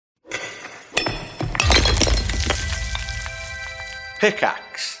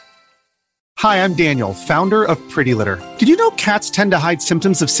Pickaxe. Hi, I'm Daniel, founder of Pretty Litter. Did you know cats tend to hide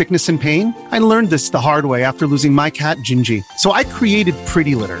symptoms of sickness and pain? I learned this the hard way after losing my cat, Gingy. So I created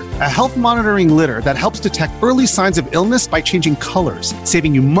Pretty Litter, a health monitoring litter that helps detect early signs of illness by changing colors,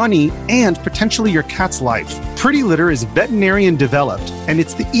 saving you money and potentially your cat's life. Pretty Litter is veterinarian developed, and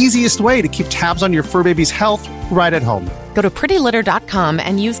it's the easiest way to keep tabs on your fur baby's health right at home. Go to prettylitter.com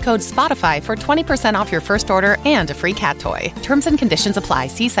and use code SPOTIFY for 20% off your first order and a free cat toy. Terms and conditions apply.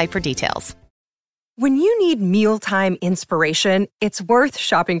 See site for details. When you need mealtime inspiration, it's worth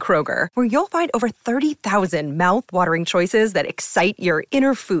shopping Kroger, where you'll find over 30,000 mouth-watering choices that excite your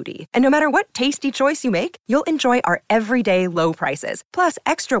inner foodie. And no matter what tasty choice you make, you'll enjoy our everyday low prices, plus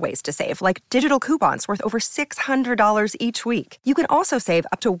extra ways to save, like digital coupons worth over $600 each week. You can also save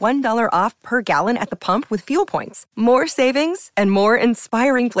up to $1 off per gallon at the pump with fuel points. More savings and more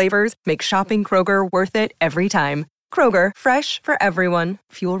inspiring flavors make shopping Kroger worth it every time. Kroger, fresh for everyone.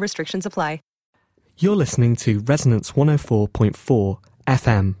 Fuel restrictions apply. You're listening to Resonance 104.4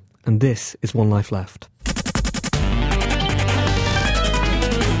 FM, and this is One Life Left.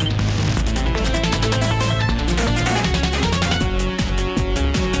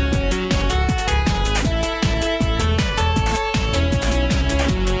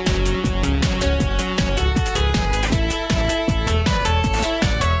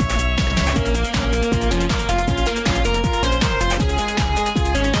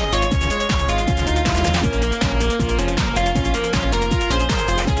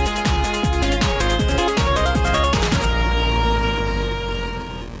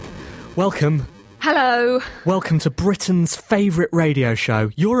 Welcome. Hello. Welcome to Britain's favourite radio show.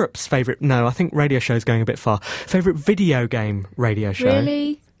 Europe's favourite... No, I think radio show's going a bit far. Favourite video game radio show.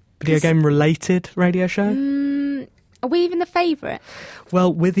 Really? Video game-related radio show? Are we even the favourite?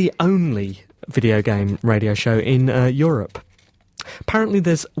 Well, we're the only video game radio show in Europe. Apparently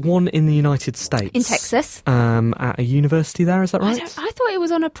there's one in the United States. In Texas. At a university there, is that right? I thought it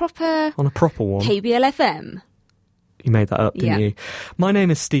was on a proper... On a proper one. KBL-FM. You made that up, didn't you? My name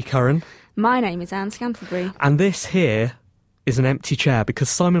is Steve Curran. My name is Anne Scantlebury. And this here is an empty chair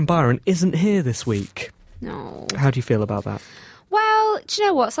because Simon Byron isn't here this week. No. How do you feel about that? Well, do you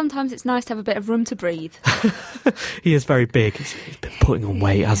know what? Sometimes it's nice to have a bit of room to breathe. He is very big. He's been putting on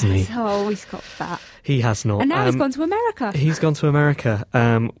weight, hasn't he? Oh, he's got fat. He has not. And now he's gone to America. He's gone to America,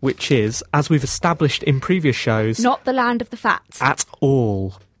 which is, as we've established in previous shows... Not the land of the fat. At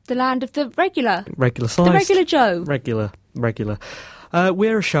all. The land of the regular. Regular size. The regular Joe. Regular.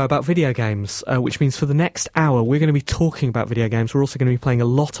 We're a show about video games, which means for the next hour we're going to be talking about video games. We're also going to be playing a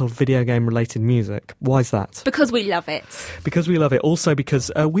lot of video game related music. Why is that? Because we love it. Because we love it. Also because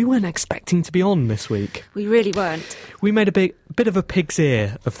we weren't expecting to be on this week. We really weren't. We made a bit of a pig's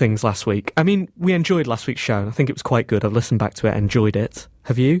ear of things last week. I mean, we enjoyed last week's show. I think it was quite good. I've listened back to it, enjoyed it.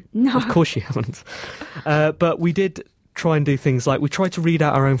 Have you? No. Of course you haven't. But we did... try and do things like we tried to read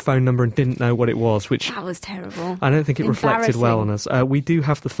out our own phone number and didn't know what it was, which that was terrible. I don't think it reflected well on us. We do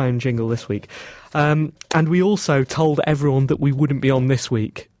have the phone jingle this week, and we also told everyone that we wouldn't be on this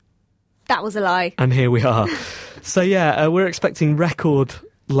week. That was a lie, and here we are. So yeah, we're expecting record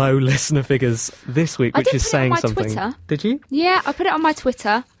low listener figures this week, which is saying something. Twitter. Did you? Yeah, I put it on my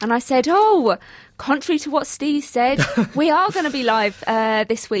Twitter and I said, contrary to what Steve said, we are going to be live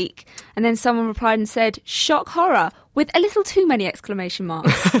this week. And then someone replied and said, shock horror, with a little too many exclamation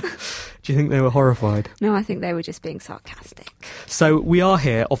marks. Do you think they were horrified? No, I think they were just being sarcastic. So we are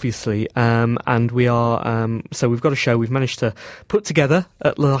here, obviously, and we are... so we've got a show we've managed to put together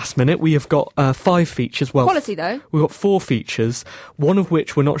at the last minute. We have got 5 features. Well, quality, though. We've got 4 features, one of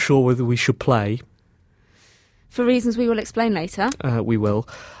which we're not sure whether we should play. For reasons we will explain later. We will.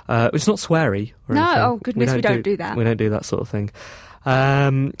 It's not sweary or anything. No, oh goodness, we don't do that. We don't do that sort of thing.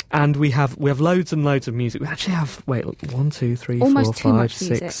 And we have loads and loads of music. We actually have 1, 2, 3, almost 4, 5,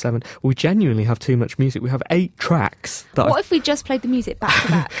 6, 7. We genuinely have too much music. We have 8 tracks. What if we just played the music back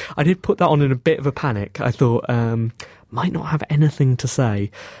to back? I did put that on in a bit of a panic. I thought might not have anything to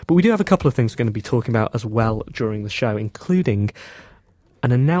say, but we do have a couple of things we're going to be talking about as well during the show, including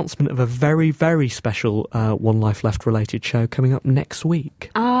an announcement of a very, very special One Life Left related show coming up next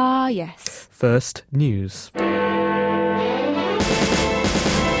week. Ah, yes. First, news.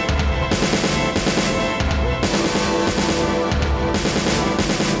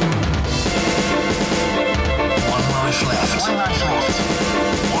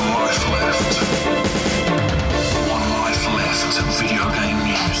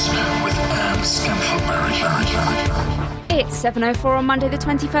 It's 7:04 on Monday the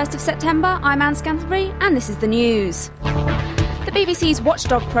 21st of September. I'm Anne Scantlebury and this is the news. The The BBC's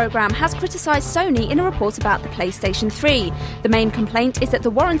Watchdog programme has criticised Sony in a report about the PlayStation 3. The main complaint is that the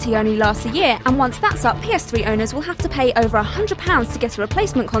warranty only lasts a year, and once that's up, PS3 owners will have to pay over £100 to get a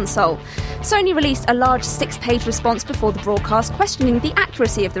replacement console. Sony released a large 6-page response before the broadcast questioning the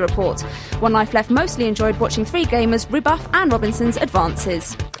accuracy of the report. One Life Left mostly enjoyed watching three gamers rebuff Anne Robinson's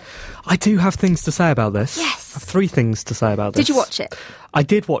advances. I do have things to say about this. Yes. I have 3 things to say about this. Did you watch it? I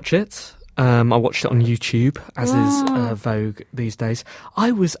did watch it. I watched it on YouTube, as is vogue these days.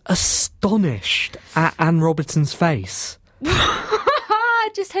 I was astonished at Anne Robinson's face.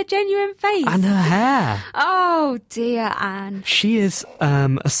 Just her genuine face. And her hair. Oh, dear, Anne. She is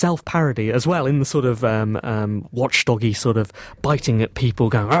a self-parody as well, in the sort of watchdoggy sort of biting at people,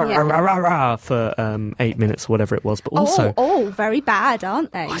 going rah, rah, rah, rah, for 8 minutes or whatever it was. But also... Oh, very bad,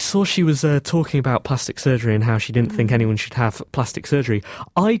 aren't they? I saw she was talking about plastic surgery and how she didn't think anyone should have plastic surgery.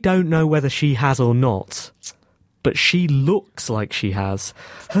 I don't know whether she has or not, but she looks like she has.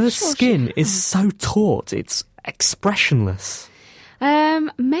 Her skin is so taut, it's expressionless.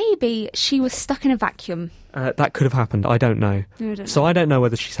 Maybe she was stuck in a vacuum. That could have happened. I don't know. So I don't know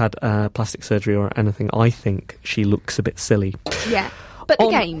whether she's had plastic surgery or anything. I think she looks a bit silly. Yeah, but the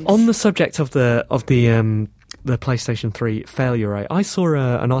games. On the subject of the PlayStation 3 failure rate, I saw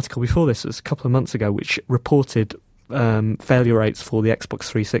an article before this. It was a couple of months ago, which reported failure rates for the Xbox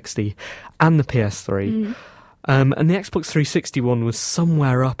 360 and the PS3. And the Xbox 360 one was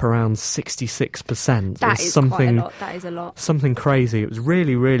somewhere up around 66%. That is quite a lot. That is a lot. Something crazy. It was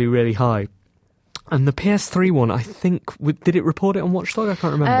really, really, really high. And the PS3 one, I think, did it report it on Watchdog? I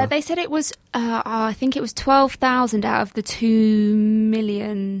can't remember. They said it was, I think it was 12,000 out of the 2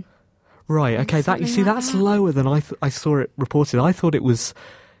 million. Right, okay. That's lower than I saw it reported. I thought it was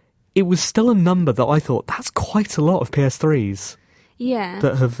still a number that I thought, that's quite a lot of PS3s. Yeah.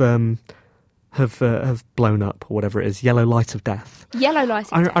 That have blown up, or whatever it is. Yellow light of death. Yellow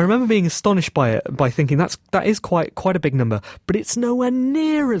light of death. I remember being astonished by it, by thinking that is quite a big number, but it's nowhere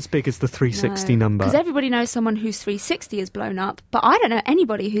near as big as the 360 number. Because everybody knows someone whose 360 has blown up, but I don't know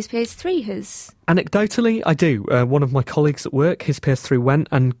anybody whose PS3 has. Anecdotally, I do. One of my colleagues at work, his PS3 went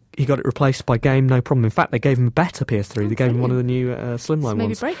and he got it replaced by Game, no problem. In fact, they gave him a better PS3. They gave him one of the new Slimline maybe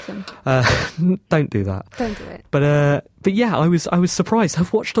ones. Maybe break them. Don't do that. Don't do it. But yeah, I was surprised.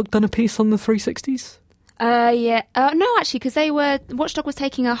 Have Watchdog done a piece on the 360s? Yeah. No, actually, because Watchdog was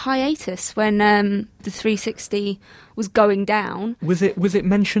taking a hiatus when the 360 was going down. Was it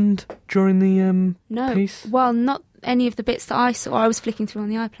mentioned during the no. piece? Well, not any of the bits that I saw. I was flicking through on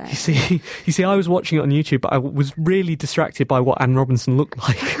the iPlayer. You see, I was watching it on YouTube, but I was really distracted by what Anne Robinson looked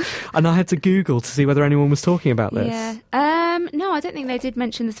like, and I had to Google to see whether anyone was talking about this. Yeah. No, I don't think they did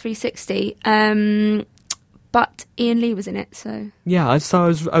mention the 360. But Ian Lee was in it, so yeah.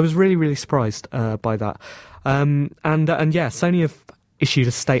 So I was really, really surprised by that. And yeah, Sony have issued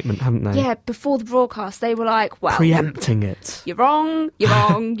a statement, haven't they? Yeah, before the broadcast, they were like, well... preempting it. You're wrong, you're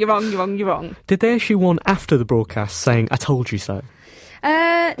wrong, you're wrong, you're wrong, you're wrong. Did they issue one after the broadcast saying, I told you so?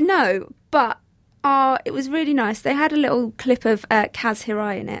 No, but it was really nice. They had a little clip of Kaz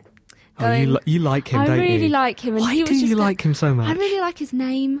Hirai in it. Going, you like him, don't you? I really like him. And why do you like him so much? I really like his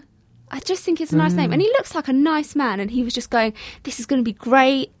name. I just think it's a nice name. And he looks like a nice man. And he was just going, this is going to be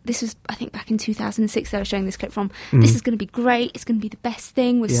great. This was, I think, back in 2006 they were showing this clip from. This is going to be great. It's going to be the best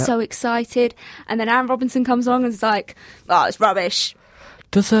thing. We're so excited. And then Anne Robinson comes along and is like, oh, it's rubbish.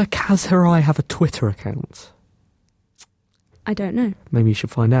 Does Kaz Hirai have a Twitter account? I don't know. Maybe you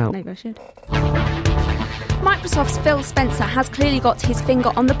should find out. Maybe I should. Microsoft's Phil Spencer has clearly got his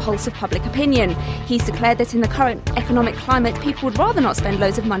finger on the pulse of public opinion. He's declared that in the current economic climate, people would rather not spend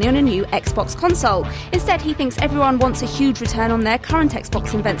loads of money on a new Xbox console. Instead, he thinks everyone wants a huge return on their current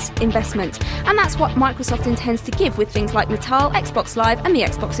Xbox investment. And that's what Microsoft intends to give with things like Natal, Xbox Live and the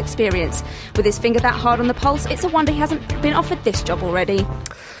Xbox Experience. With his finger that hard on the pulse, it's a wonder he hasn't been offered this job already.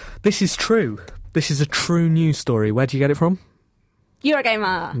 This is true. This is a true news story. Where do you get it from?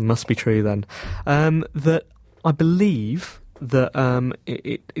 Eurogamer. Must be true then. That I believe that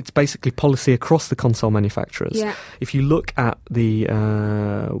it's basically policy across the console manufacturers. Yeah. If you look at the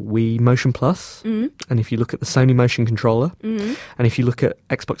Wii Motion Plus, and if you look at the Sony Motion Controller, and if you look at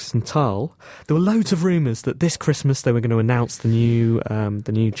Xbox Natal, there were loads of rumours that this Christmas they were going to announce the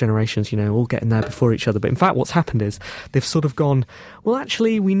new generations, all getting there before each other. But in fact, what's happened is they've sort of gone, well,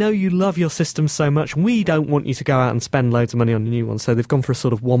 actually, we know you love your system so much, we don't want you to go out and spend loads of money on a new one. So they've gone for a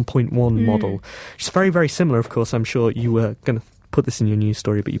sort of 1.1 model, which is very, very similar, of course. I'm sure you were going to put this in your news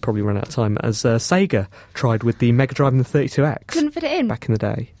story, but you probably ran out of time, as Sega tried with the Mega Drive and the 32X. Couldn't fit it in. Back in the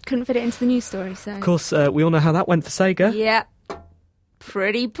day. Couldn't fit it into the news story, so... Of course, we all know how that went for Sega. Yeah.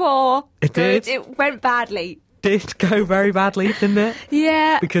 Pretty poor. It did. It went badly. did go very badly, didn't it?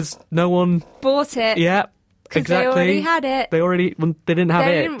 Yeah. Because no one bought it. Yeah, Because exactly. they already had it. They didn't have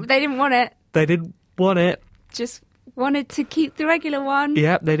it. They didn't want it. They didn't want it. Just wanted to keep the regular one.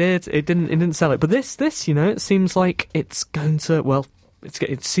 Yeah, they did. It didn't sell it. But this, it seems like it's going to. Well,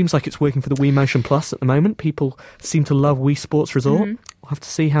 it seems like it's working for the Wii Motion Plus at the moment. People seem to love Wii Sports Resort. We'll have to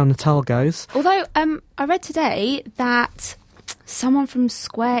see how Natal goes. Although I read today that someone from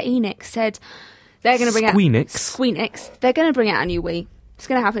Square Enix said they're going to bring Squeenix. They're going to bring out a new Wii. It's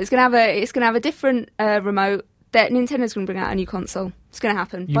going to happen. It's going to have a different remote. That Nintendo's going to bring out a new console. It's going to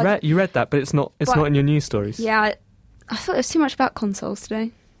happen. You read that, but it's not in your news stories. Yeah, I thought there was too much about consoles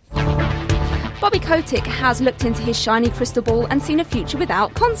today. Bobby Kotick has looked into his shiny crystal ball and seen a future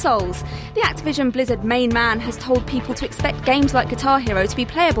without consoles. The Activision Blizzard main man has told people to expect games like Guitar Hero to be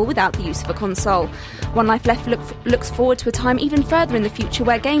playable without the use of a console. One Life Left looks forward to a time even further in the future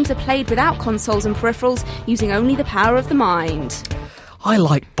where games are played without consoles and peripherals, using only the power of the mind. I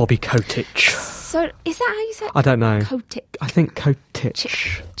like Bobby Kotick. So, is that how you say it? I don't know. Kotick. I think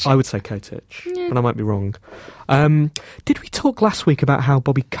Kotick. I would say Kotick, but I might be wrong. Did we talk last week about how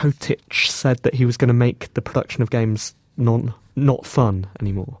Bobby Kotick said that he was going to make the production of games not fun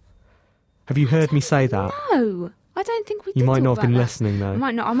anymore? Have you heard me say that? No, I don't think we did. You might talk not have about been that. listening, though. I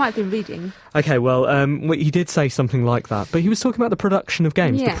might not. I might have been reading. Okay, well, he did say something like that, but he was talking about the production of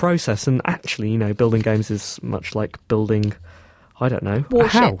games, the process, and actually, building games is much like building, I don't know,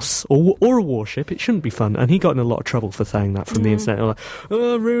 Warships. A house or a warship. It shouldn't be fun, and he got in a lot of trouble for saying that from the internet. Like,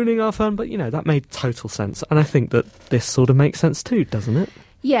 ruining our fun, but that made total sense, and I think that this sort of makes sense too, doesn't it?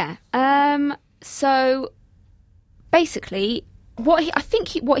 Yeah. So basically, what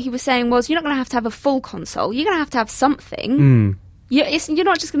he was saying was, you're not going to have a full console. You're going to have something. You're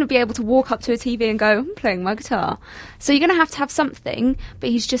not just going to be able to walk up to a TV and go, I'm playing my guitar. So you're going to have something, but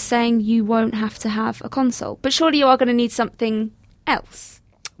he's just saying you won't have to have a console. But surely you are going to need something else.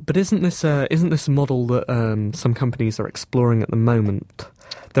 But isn't this a model that some companies are exploring at the moment?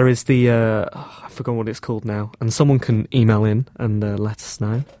 There is the I forgot what it's called now, and someone can email in and let us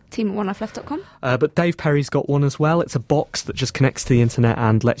know. team@onelifeleft.com. But Dave Perry's got one as well. It's a box that just connects to the internet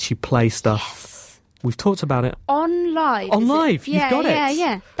and lets you play stuff. Yes. We've talked about it. On live. You've got it.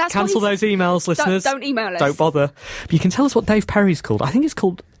 Yeah. Cancel those emails, listeners. Don't email us. Don't bother. But you can tell us what Dave Perry's called. I think it's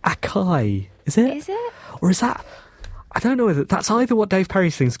called Akai. Is it? Is it? Or is that... I don't know whether that's either what Dave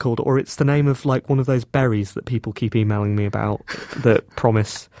Perry's thing's called or it's the name of like one of those berries that people keep emailing me about that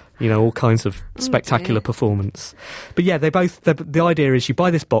promise, all kinds of spectacular performance. But yeah, the idea is you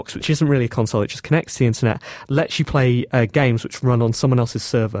buy this box, which isn't really a console, it just connects to the internet, lets you play games which run on someone else's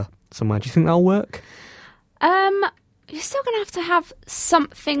server somewhere. Do you think that'll work? You're still going to have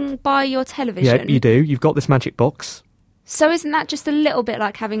something by your television. Yeah, you do. You've got this magic box. So isn't that just a little bit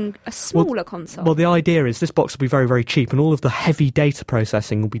like having a smaller console? Well, the idea is this box will be very, very cheap and all of the heavy data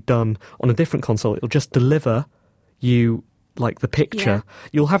processing will be done on a different console. It'll just deliver you, like, the picture. Yeah.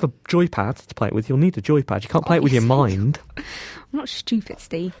 You'll have a joypad to play it with. You'll need a joypad. You can't play it with your mind. I'm not stupid,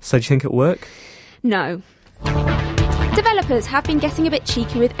 Steve. So do you think it'll work? No. Developers have been getting a bit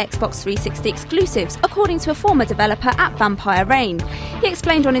cheeky with Xbox 360 exclusives, according to a former developer at Vampire Rain. He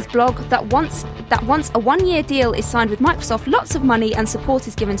explained on his blog that once a one-year deal is signed with Microsoft, lots of money and support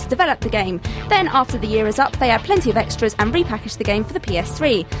is given to develop the game. Then, after the year is up, they add plenty of extras and repackage the game for the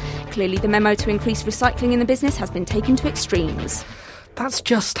PS3. Clearly, the memo to increase recycling in the business has been taken to extremes. That's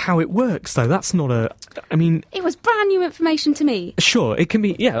just how it works, though. That's not It was brand new information to me. Sure, it can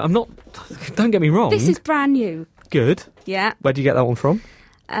be... Yeah, I'm not... Don't get me wrong. This is brand new. Good. Yeah. Where do you get that one from?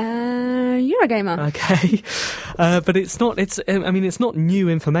 Eurogamer. Okay. But it's not... it's not new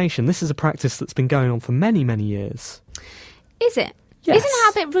information. This is a practice that's been going on for many, many years. Is it? Yes. Isn't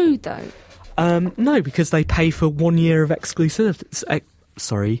that a bit rude, though? No, because they pay for 1 year of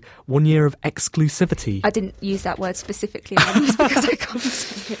exclusivity. 1 year of exclusivity. I didn't use that word specifically because I can't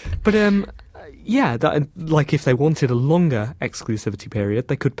say it. But yeah, like if they wanted a longer exclusivity period,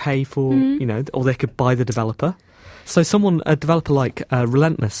 they could pay for, or they could buy the developer. So a developer like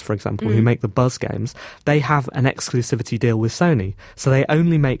Relentless, for example, who make the Buzz games, they have an exclusivity deal with Sony. So they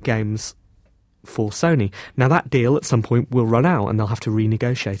only make games for Sony. Now that deal at some point will run out and they'll have to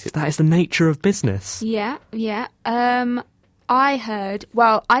renegotiate it. That is the nature of business. Yeah. I heard,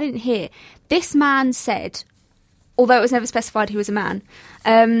 well, I didn't hear, this man said, although it was never specified he was a man,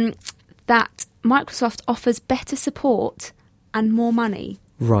 that Microsoft offers better support and more money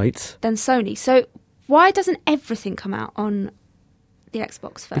than Sony. So why doesn't everything come out on the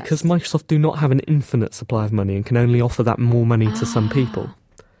Xbox first? Because Microsoft do not have an infinite supply of money and can only offer that more money to some people.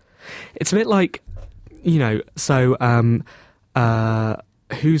 It's a bit like, who's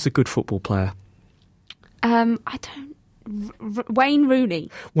a good football player? I don't... Wayne Rooney.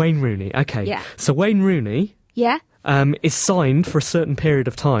 Wayne Rooney, okay. Yeah. So Wayne Rooney Yeah? is signed for a certain period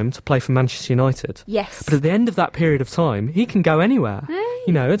of time to play for Manchester United. Yes. But at the end of that period of time, he can go anywhere. Hey.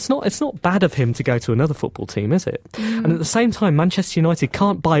 You know, it's not bad of him to go to another football team, is it? And at the same time, Manchester United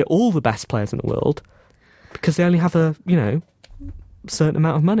can't buy all the best players in the world because they only have a, certain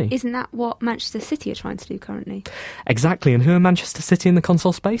amount of money. Isn't that what Manchester City are trying to do currently? Exactly. And who are Manchester City in the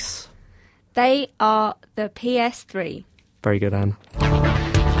console space? They are the PS3. Very good, Anne.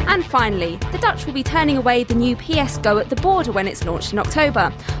 And finally, the Dutch will be turning away the new PS Go at the border when it's launched in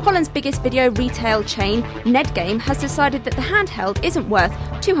October. Holland's biggest video retail chain, Nedgame, has decided that the handheld isn't worth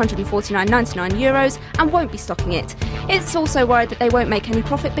 €249.99 and won't be stocking it. It's also worried that they won't make any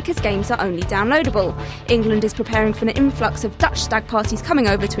profit because games are only downloadable. England is preparing for an influx of Dutch stag parties coming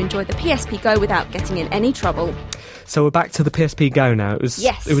over to enjoy the PSP Go without getting in any trouble. So we're back to the PSP Go now. It was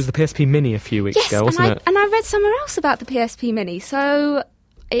the PSP Mini a few weeks ago, wasn't it? And I read somewhere else about the PSP Mini, so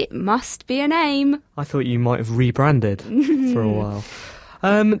it must be a name. I thought you might have rebranded for a while.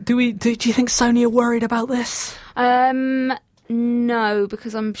 Do you think Sony are worried about this? No,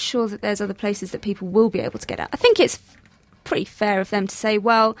 because I'm sure that there's other places that people will be able to get at. I think it's pretty fair of them to say,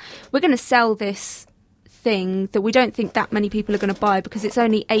 well, we're going to sell this thing that we don't think that many people are going to buy because it's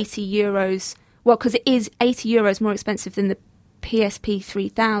only €80. Well, because it is €80 more expensive than the PSP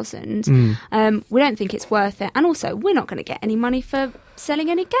 3000. We don't think it's worth it. And also, we're not going to get any money for selling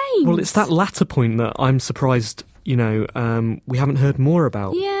any games. Well, it's that latter point that I'm surprised, we haven't heard more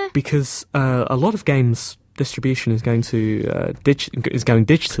about. Yeah. Because a lot of games distribution is going to is going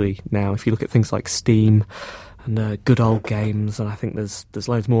digitally now. If you look at things like Steam and Good Old Games, and I think there's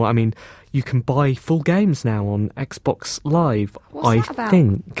loads more. I mean, you can buy full games now on Xbox Live. What's that about?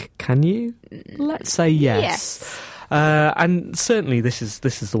 Think. Can you? Let's say yes. And certainly this is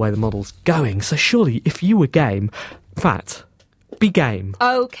the way the model's going. So surely, if you were Game, in fact, be Game.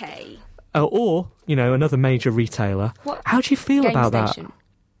 Okay. Or another major retailer. What? How do you feel Game about Station. that?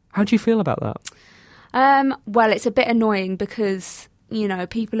 How do you feel about that? Well, it's a bit annoying because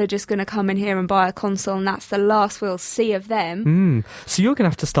people are just going to come in here and buy a console, and that's the last we'll see of them. So you're going to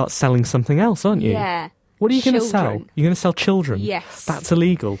have to start selling something else, aren't you? Yeah. What are you going to sell? Children. You're going to sell children? Yes. That's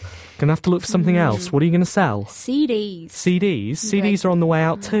illegal. Going to have to look for something else. What are you going to sell? CDs. CDs are on the way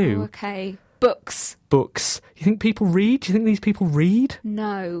out too. Oh, okay. Books. You think people read? Do you think these people read?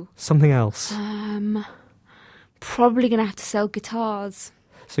 No. Something else. Probably going to have to sell guitars.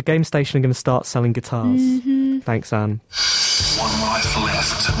 So Game Station are going to start selling guitars. Thanks, Anne. One Life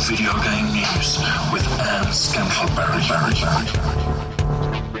Left video game news with Anne Scantleberry.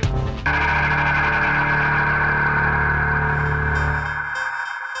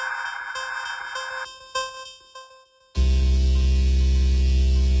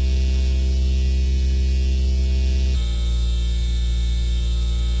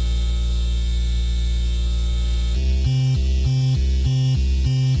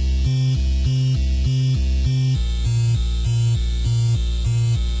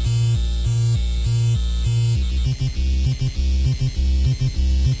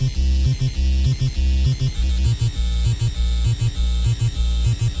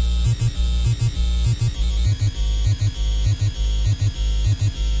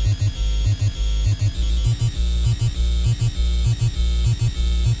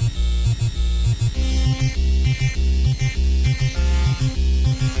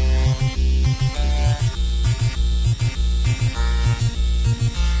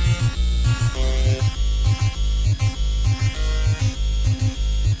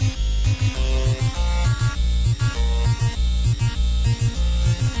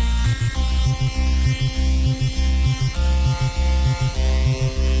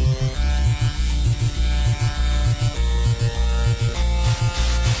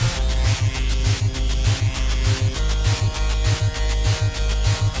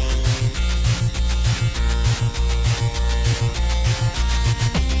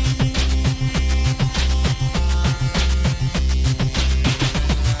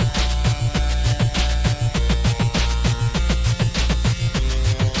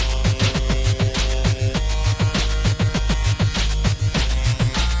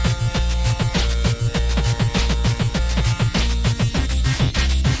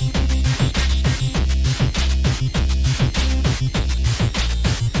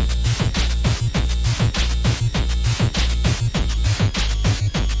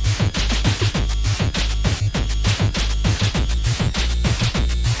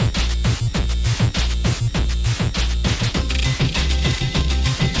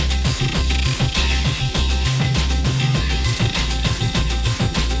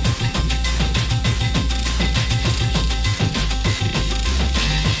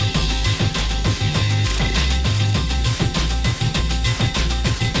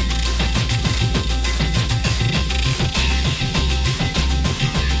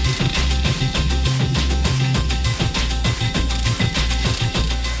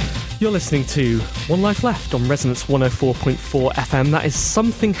 You're listening to One Life Left on Resonance 104.4 FM. That is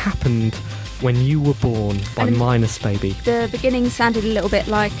Something Happened When You Were Born by Minus Baby. The beginning sounded a little bit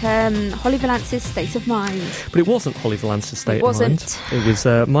like Holly Valance's State of Mind. But it wasn't Holly Valance's State of Mind. It It was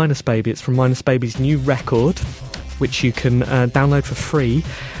Minus Baby. It's from Minus Baby's new record, which you can download for free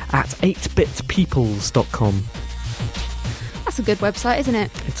at 8bitpeoples.com. That's a good website, isn't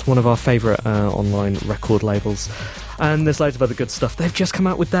it? It's one of our favourite online record labels. And there's loads of other good stuff. They've just come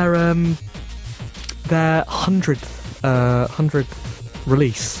out with their 100th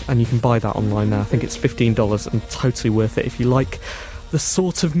release, and you can buy that online now. I think it's $15 and totally worth it if you like the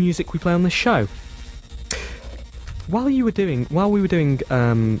sort of music we play on this show. While we were doing whatever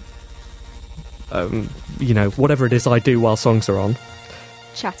it is I do while songs are on,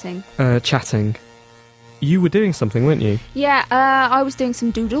 chatting, you were doing something, weren't you? Yeah, I was doing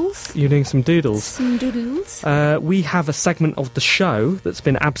some doodles. You're doing some doodles. Some doodles. We have a segment of the show that's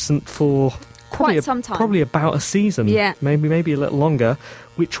been absent for quite some time. Probably about a season. Yeah. Maybe a little longer,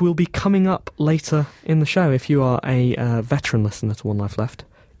 which will be coming up later in the show. If you are a veteran listener to One Life Left,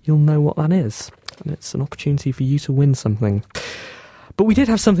 you'll know what that is. And it's an opportunity for you to win something. But we did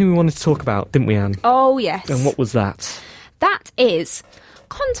have something we wanted to talk about, didn't we, Anne? Oh, yes. And what was that? That is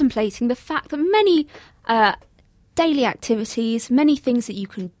contemplating the fact that many daily activities, many things that you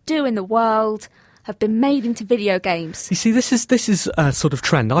can do in the world have been made into video games. You see, this is a sort of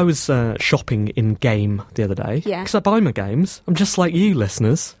trend. I was shopping in Game the other day. Yeah. Because I buy my games. I'm just like you,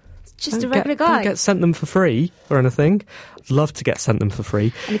 listeners. Just a regular guy. Don't get sent them for free or anything. I'd love to get sent them for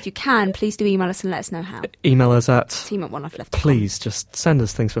free. And if you can, please do email us and let us know how. Email us at team@onelifeleft.com. Please, just send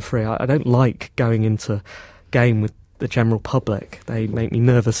us things for free. I don't like going into Game with the general public. They make me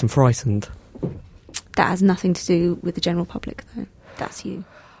nervous and frightened. That has nothing to do with the general public, though. That's you.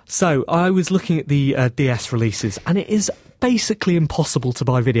 So, I was looking at the DS releases, and it is basically impossible to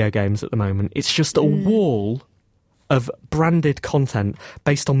buy video games at the moment. It's just a wall of branded content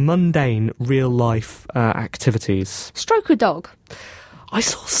based on mundane, real-life activities. Stroke a dog. I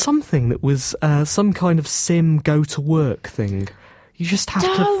saw something that was some kind of sim go-to-work thing. You just have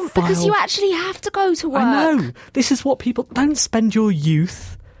to file... because you actually have to go to work. I know. This is what people... Don't spend your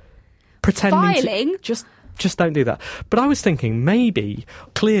youth pretending filing. Just don't do that. But I was thinking, maybe,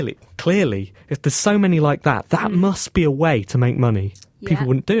 clearly, if there's so many like that must be a way to make money. Yeah. People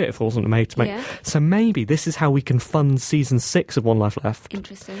wouldn't do it if it wasn't made to make. Yeah. So maybe this is how we can fund season 6 of One Life Left.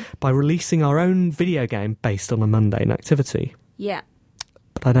 Interesting. By releasing our own video game based on a mundane activity. Yeah.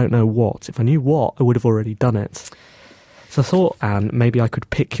 But I don't know what. If I knew what, I would have already done it. So I thought, Anne, maybe I could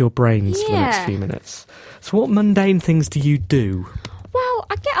pick your brains for the next few minutes. So what mundane things do you do? Well,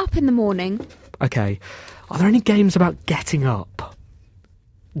 I get up in the morning. Okay. Are there any games about getting up?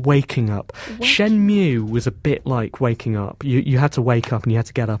 Waking up. Shenmue was a bit like waking up. You had to wake up and you had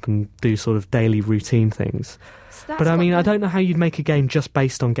to get up and do sort of daily routine things. So but I mean, I don't know how you'd make a game just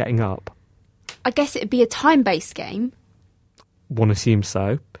based on getting up. I guess it'd be a time-based game. One assumes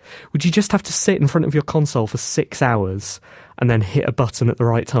so. Would you just have to sit in front of your console for 6 hours and then hit a button at the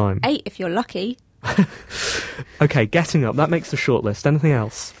right time? 8 if you're lucky. Okay, getting up. That makes the short list. Anything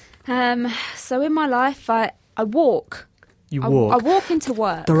else? So in my life, I walk. You walk. I walk into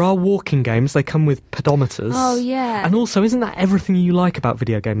work. There are walking games. They come with pedometers. Oh, yeah. And also, isn't that everything you like about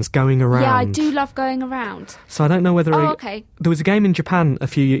video games, going around? Yeah, I do love going around. So I don't know whether... okay. There was a game in Japan a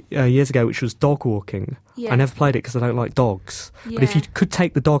few years ago which was dog walking. Yeah. I never played it because I don't like dogs. Yeah. But if you could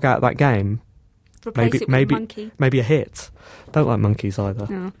take the dog out of that game... Replace it with a monkey. Maybe a hit. Don't like monkeys either.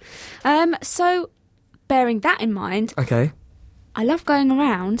 No. So, bearing that in mind... Okay. I love going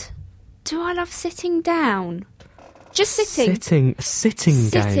around. Do I love sitting down? Just sitting. Sitting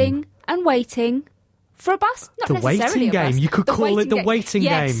game. And waiting for a bus. Not the necessarily waiting a game. bus. You could call it the waiting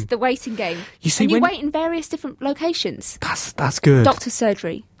game. Yes, the waiting game. You see, and you wait in various different locations. That's good. Doctor's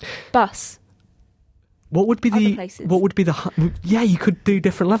surgery, bus. What would be places. Yeah, you could do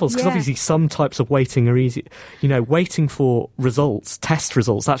different levels because obviously some types of waiting are easy. You know, waiting for results, test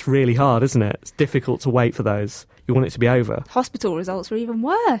results. That's really hard, isn't it? It's difficult to wait for those. You want it to be over. Hospital results are even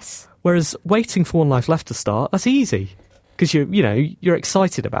worse. Whereas waiting for One Life Left to start, that's easy because you're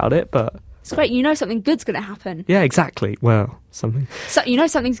excited about it, but it's great. You know something good's going to happen. Yeah, exactly. Well, something. So you know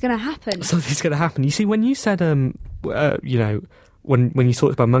something's going to happen. Something's going to happen. You see, when you said, when you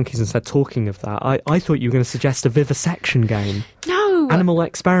talked about monkeys and said talking of that, I thought you were going to suggest a vivisection game. No. Animal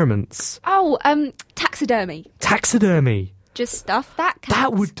experiments. Oh, taxidermy. Taxidermy. Just stuff that cat.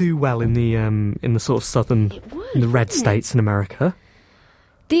 That would do well in the sort of southern, in the red states in America.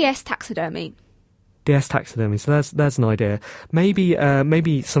 DS taxidermy. DS taxidermy. So there's an idea.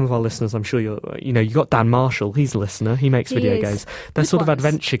 Maybe some of our listeners, I'm sure you got Dan Marshall. He's a listener. He makes video games. They're sort of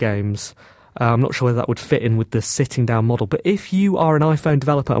adventure games. I'm not sure whether that would fit in with the sitting down model. But if you are an iPhone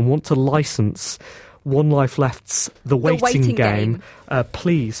developer and want to license One Life Left's The Waiting Game,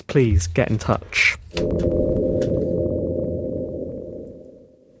 please get in touch.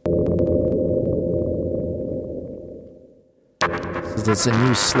 So there's a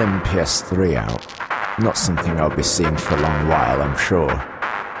new slim PS3 out. Not something I'll be seeing for a long while, I'm sure.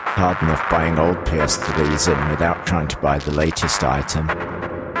 Hard enough buying old PS3s in without trying to buy the latest item.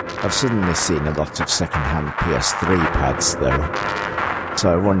 I've suddenly seen a lot of second-hand PS3 pads, though.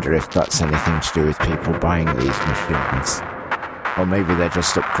 So I wonder if that's anything to do with people buying these machines. Or maybe they're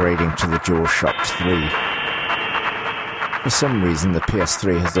just upgrading to the DualShock 3. For some reason, the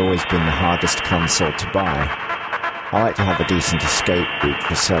PS3 has always been the hardest console to buy. I like to have a decent escape route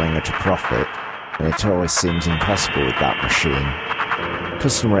for selling at a profit, and it always seems impossible with that machine.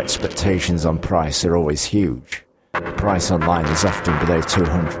 Customer expectations on price are always huge. The price online is often below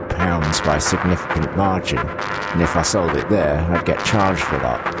 £200 by a significant margin, and if I sold it there, I'd get charged a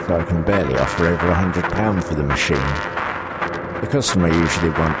lot, so I can barely offer over £100 for the machine. The customer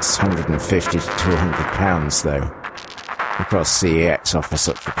usually wants £150 to £200 though. Of course, CEX offers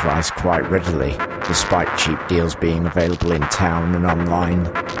such a price quite readily, despite cheap deals being available in town and online.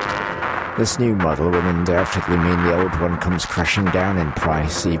 This new model will undoubtedly mean the old one comes crashing down in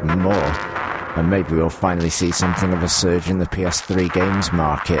price even more, and maybe we'll finally see something of a surge in the PS3 games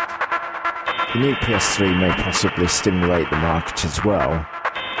market. The new PS3 may possibly stimulate the market as well,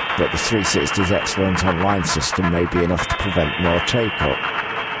 but the 360's excellent online system may be enough to prevent more take-up.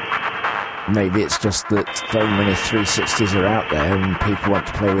 Maybe it's just that so many 360s are out there and people want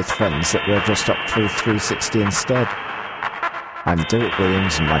to play with friends that they'll just opt for the 360 instead. I'm Derek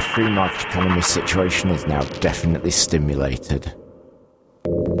Williams, and my free market economy situation is now definitely stimulated.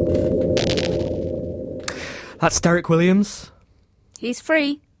 That's Derek Williams. He's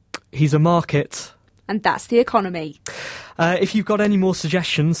free. He's a market. And that's the economy. If you've got any more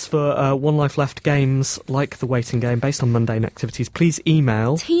suggestions for One Life Left games like The Waiting Game based on mundane activities, please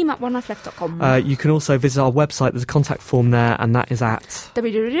email team@onelifeleft.com. You can also visit our website. There's a contact form there, and that is at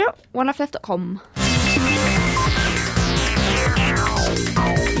www.onelifeleft.com.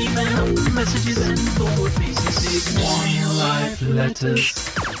 Messages and forward pieces. One Life Letters.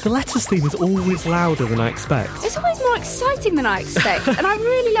 The letters theme is always louder than I expect. It's always more exciting than I expect, and I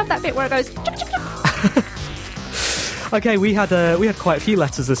really love that bit where it goes. Chup, chup, chup. Okay, we had quite a few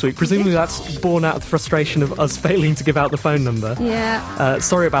letters this week. Presumably that's born out of the frustration of us failing to give out the phone number. Yeah.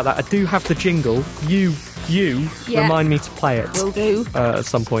 Sorry about that. I do have the jingle. You remind me to play it. Will do. At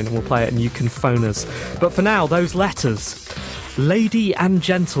some point, and we'll play it, and you can phone us. But for now, those letters. Lady and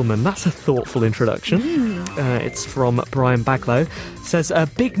Gentleman, that's a thoughtful introduction. It's from Brian Baglow. Says,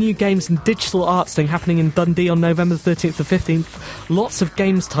 big new games and digital arts thing happening in Dundee on November the 13th to 15th. Lots of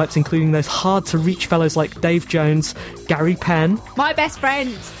games types, including those hard-to-reach fellows like Dave Jones, Gary Penn. My best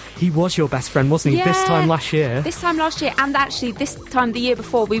friend. He was your best friend, wasn't he? Yeah, this time last year. This time last year, and actually this time the year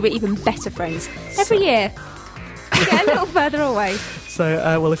before, we were even better friends. Every year, we get a little further away.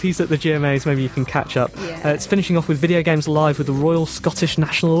 So, well, if he's at the GMAs, maybe you can catch up. Yeah. It's finishing off with Video Games Live with the Royal Scottish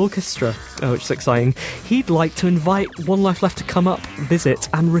National Orchestra, which is exciting. He'd like to invite One Life Left to come up, visit,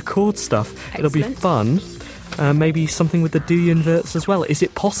 and record stuff. Excellent. It'll be fun. Maybe something with the Do You Inverts as well. Is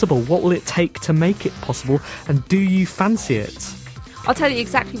it possible? What will it take to make it possible? And do you fancy it? I'll tell you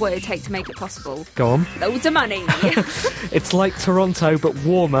exactly what it'd take to make it possible. Go on. Loads of money. It's like Toronto, but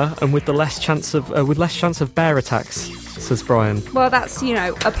warmer and with less chance of bear attacks, says Brian. Well, that's,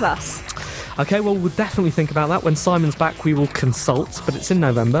 a plus. Okay, well, we'll definitely think about that. When Simon's back, we will consult, but it's in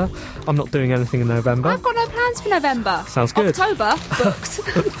November. I'm not doing anything in November. I've got no plans for November. Sounds good. October, booked.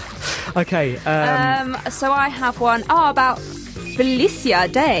 Okay. So I have one about Felicia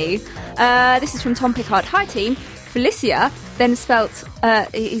Day. This is from Tom Pickard. Hi, team. Felicia, then spelt,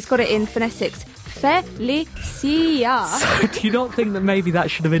 he's got it in phonetics, Felicia. So do you not think that maybe that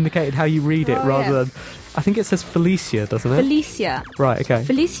should have indicated how you read it rather than... I think it says Felicia, doesn't it? Felicia. Right, okay.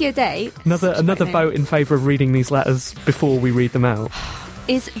 Felicia Day. Another vote in favour of reading these letters before we read them out.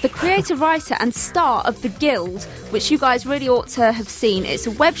 Is the creator, writer and star of The Guild, which you guys really ought to have seen. It's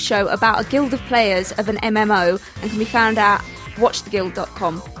a web show about a guild of players of an MMO and can be found at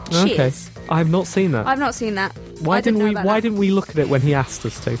watchtheguild.com. Okay. Cheers. I have not seen that. I've not seen that. Why didn't we look at it when he asked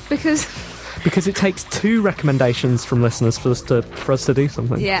us to? Because it takes 2 recommendations from listeners for us to do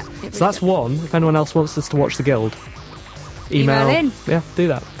something. Yeah. So that's one. If anyone else wants us to watch The Guild, email in. Yeah, do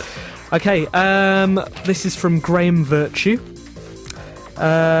that. Okay, this is from Graham Virtue.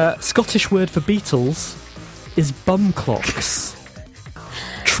 Scottish word for Beatles is bum clocks.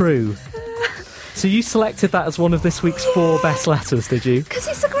 True. So you selected that as one of this week's 4 best letters, did you? Because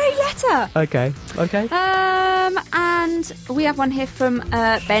it's a great letter. Okay. And we have one here from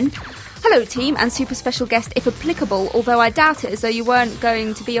Ben. Hello, team, and super special guest, if applicable, although I doubt it, as though you weren't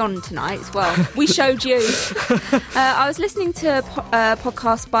going to be on tonight. Well, we showed you. I was listening to a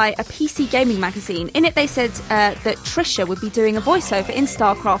podcast by a PC gaming magazine. In it, they said that Trisha would be doing a voiceover in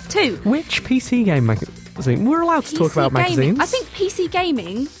StarCraft 2. Which PC game magazine? We're allowed to talk about magazines. I think PC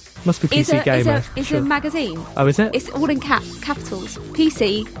Gaming... Must be PC Gamer. Is a magazine. Oh, is it? It's all in capitals.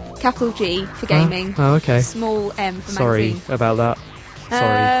 PC, capital G for gaming. Oh, okay. Small M for magazine. Sorry about that.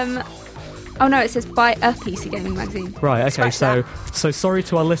 Sorry. Oh no, it says by a PC gaming magazine. Right, okay, so sorry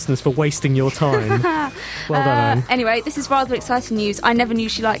to our listeners for wasting your time. Well done. Anyway, this is rather exciting news. I never knew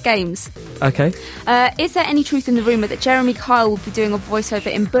she liked games. Okay. Is there any truth in the rumour that Jeremy Kyle will be doing a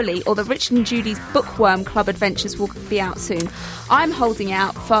voiceover in Bully, or that Richard and Judy's Bookworm Club Adventures will be out soon? I'm holding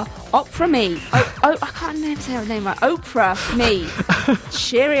out for Opera Me. I can't never say her name right. Oprah Me.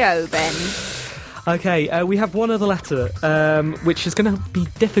 Cheerio, Ben. Okay, we have one other letter, which is going to be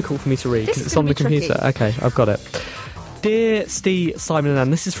difficult for me to read because it's on the computer. Tricky. Okay, I've got it. Dear Steve, Simon and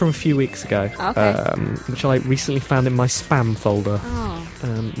Anne, this is from a few weeks ago, which I recently found in my spam folder. Oh.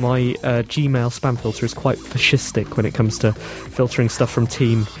 My Gmail spam filter is quite fascistic when it comes to filtering stuff from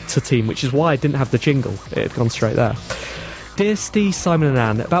team to team, which is why I didn't have the jingle. It had gone straight there. Dear Steve, Simon and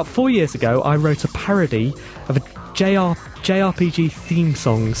Anne, about 4 years ago, I wrote a parody of a JRPG theme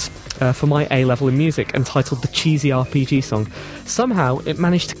songs for my A-level in music, entitled The Cheesy RPG Song. Somehow, it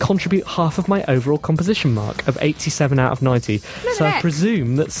managed to contribute half of my overall composition mark of 87 out of 90, so I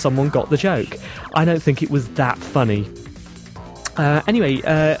presume that someone got the joke. I don't think it was that funny. Anyway,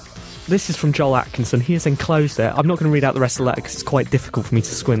 this is from Joel Atkinson. He has enclosed it. I'm not going to read out the rest of the letter because it's quite difficult for me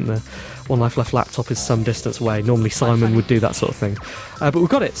to squint. The One Life Left laptop is some distance away. Normally Simon would do that sort of thing. But we've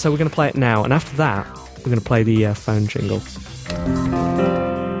got it, so we're going to play it now, and after that, we're going to play the phone jingle.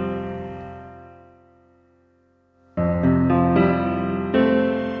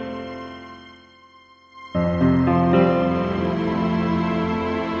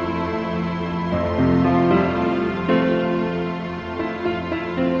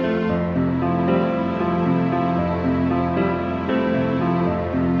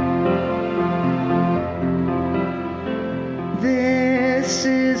 This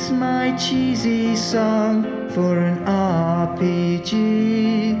is my cheesy song for an RPG.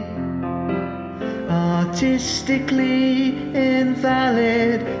 Artistically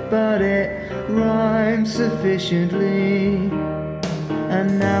invalid, but it rhymes sufficiently.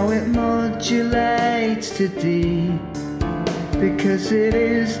 And now it modulates to D, because it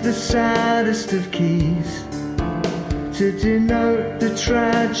is the saddest of keys, to denote the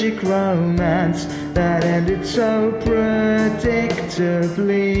tragic romance that ended so predictably.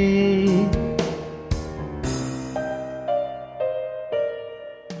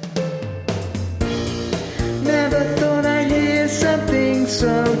 Never thought I'd hear something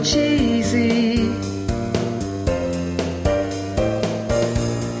so cheesy,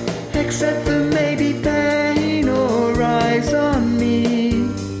 except for maybe pain or rise on me,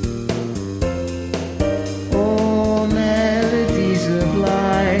 or melodies of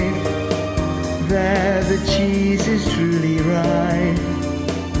life, there the cheese is truly right,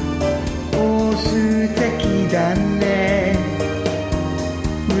 or suteki danne,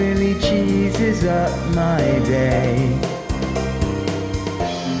 really cheeses up my day.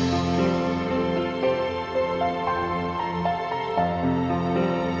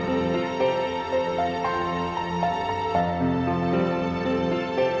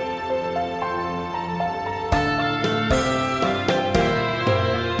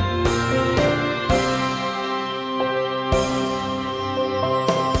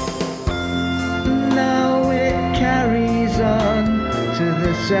 Now it carries on to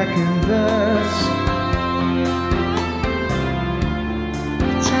the second verse.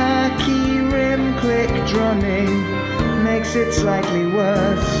 Tacky rim click drumming makes it slightly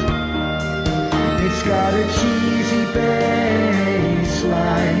worse. It's got a cheesy bass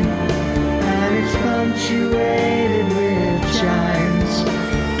line, and it's punctuated with chimes,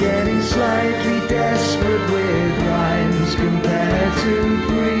 getting slightly desperate with rhymes compared to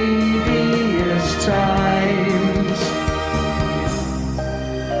previous times.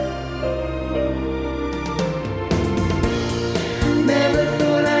 Never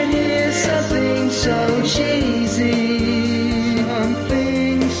thought I'd hear something so cheesy,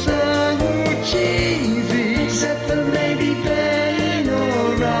 something so cheesy, except for maybe pain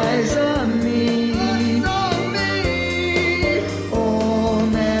or rise on me,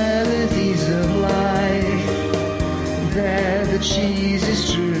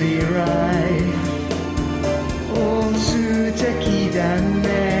 and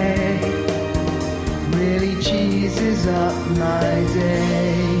May really cheeses up my day.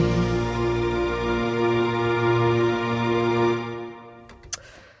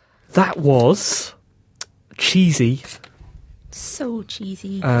 That was Cheesy So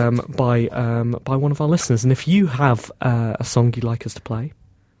cheesy. by one of our listeners. And if you have a song you'd like us to play,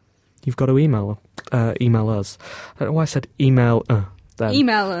 you've got to email us. I don't know why I said email.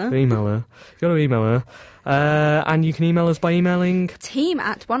 Email her. Email her. You've got to email her. And you can email us by emailing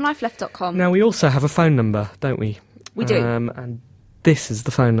team@onelifeleft.com. Now, we also have a phone number, don't we? We do. And this is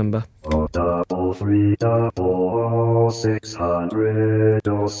the phone number.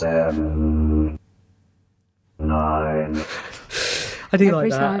 433-600-7 9. I do Every like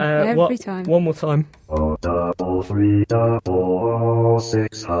that. time, every time. One more time.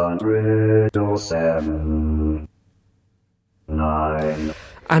 433-600-7 9.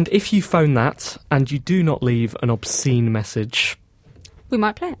 And if you phone that and you do not leave an obscene message, We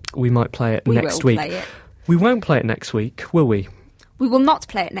might play it. we might play it We next will week. play it. We won't play it next week, will we? We will not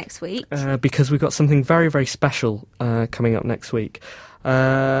play it next week. Because we've got something very, very special coming up next week.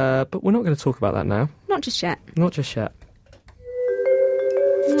 But we're not going to talk about that now. Not just yet. Not just yet.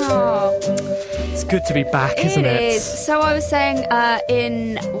 Oh, It's good to be back, isn't it? It is. So I was saying,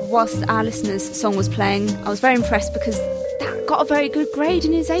 whilst our listener's song was playing, I was very impressed because that got a very good grade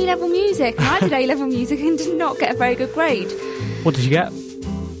in his A-level music. And I did A-level music and did not get a very good grade. What did you get?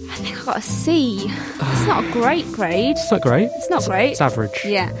 I think I got a C. It's not a great grade. It's not great. It's not great. It's average.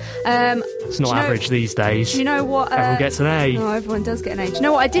 Yeah. It's not average these days. Do you know what? Everyone gets an A. Oh, everyone does get an A. Do you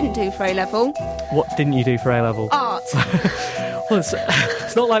know what I didn't do for A-level? What didn't you do for A-level? Art. Well,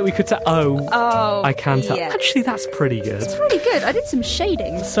 it's not like we could say, I can tell. yeah. Actually, that's pretty good. It's pretty good. I did some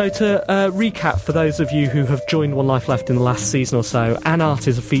shading. So to recap, for those of you who have joined One Life Left in the last season or so, Ann Art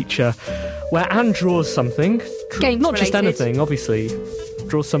is a feature where Anne draws something. Games not just related. anything, obviously.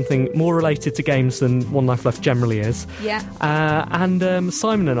 Draws something more related to games than One Life Left generally is. Yeah. And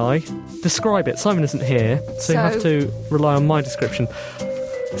Simon and I describe it. Simon isn't here, so you have to rely on my description.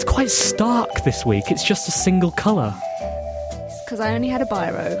 It's quite stark this week. It's just a single colour. Because I only had a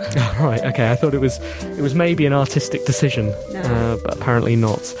biro. Right, okay, I thought it was maybe an artistic decision, No. but apparently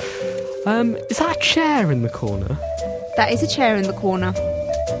not. Is that a chair in the corner? That is a chair in the corner.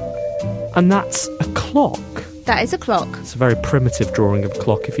 And that's a clock? That is a clock. It's a very primitive drawing of a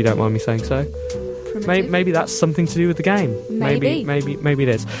clock, if you don't mind me saying so. Primitive. Maybe that's something to do with the game. Maybe. Maybe it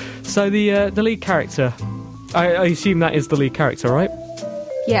is. So the lead character, I assume that is the lead character, right?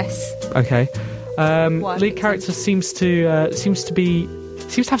 Yes. Okay. Why? Lead character seems to have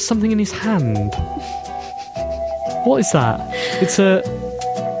something in his hand. What is that? It's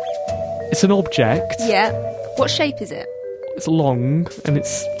an object. Yeah. What shape is it? It's long and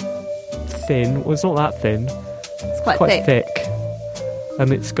it's thin. Well, it's not that thin. It's quite thick.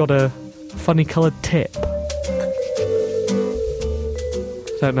 And it's got a funny coloured tip.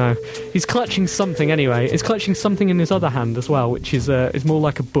 Don't know. He's clutching something anyway. He's clutching something in his other hand as well, which is more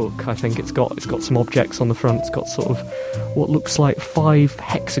like a book. I think it's got some objects on the front. It's got sort of what looks like 5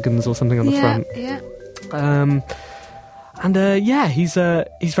 hexagons or something on the front. Yeah. He's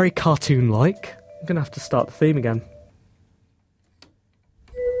very cartoon-like. I'm gonna have to start the theme again.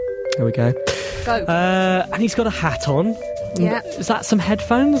 There we go. Go. And he's got a hat on. Yeah. Is that some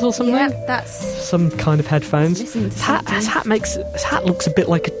headphones or something? Yeah, that's some kind of headphones. Listen to His hat looks a bit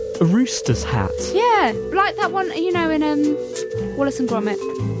like a rooster's hat. Yeah, like that one, in Wallace and Gromit,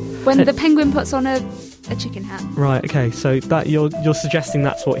 when the penguin puts on a chicken hat. Right. Okay. So that you're suggesting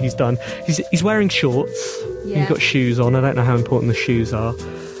that's what he's done. He's wearing shorts. Yeah. He's got shoes on. I don't know how important the shoes are.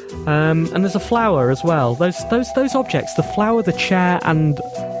 And there's a flower as well. Those objects, the flower, the chair, and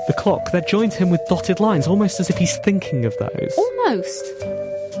the clock, they're joined to him with dotted lines, almost as if he's thinking of those. Almost.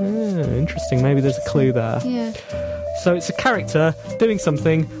 Interesting. Maybe there's a clue there. Yeah. So it's a character doing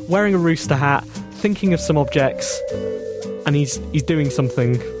something, wearing a rooster hat, thinking of some objects, and he's doing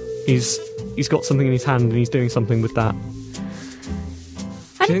something. He's got something in his hand, and he's doing something with that.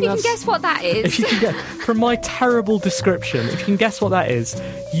 And if you can guess what that is... If you can guess, from my terrible description, if you can guess what that is,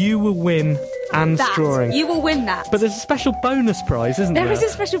 you will win Anne's drawing. You will win that. But there's a special bonus prize, isn't there? There is a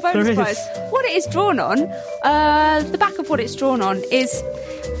special bonus prize. What it is drawn on, the back of what it's drawn on is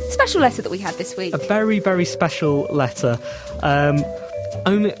a special letter that we had this week. A very, very special letter.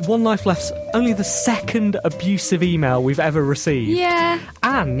 Only One Life Left's only the second abusive email we've ever received. Yeah.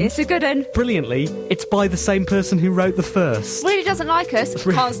 And it's a good one. Brilliantly, it's by the same person who wrote the first. Really doesn't like us.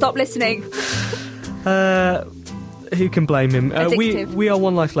 Can't stop listening. Who can blame him? We are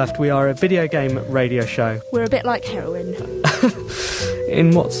One Life Left. We are a video game radio show. We're a bit like heroin.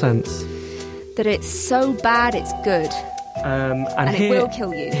 In what sense? That it's so bad it's good. And it will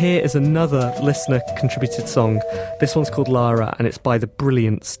kill you. Here is another listener-contributed song. This one's called Lara, and it's by the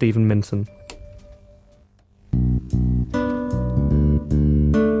brilliant Stephen Minton.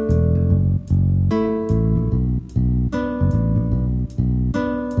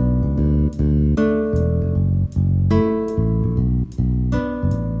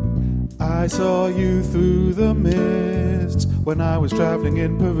 I saw you through the mist when I was travelling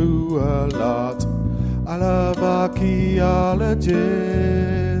in Peru a lot. I love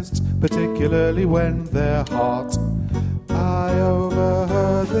archaeologists, particularly when they're hot. I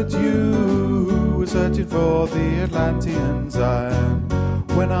overheard that you were searching for the Atlantean Zion.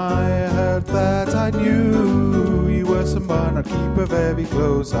 When I heard that, I knew you were someone I'd keep a very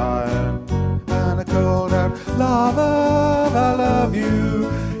close eye on. And I called out, love, I love you.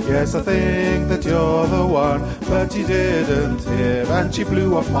 Yes, I think that you're the one, but you didn't hear, and she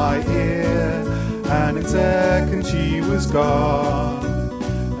blew off my ear, and in seconds she was gone.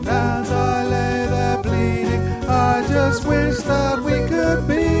 And as I lay there bleeding, I just wish that we could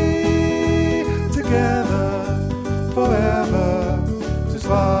be together forever, just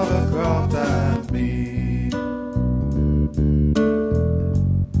Lara Croft and me.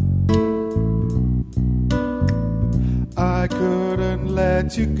 I couldn't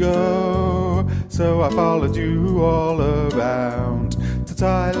let you go, so I followed you all around to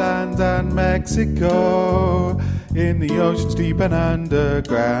Thailand and Mexico, in the oceans deep and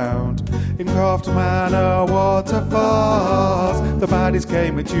underground, in Croft Manor waterfalls. The baddies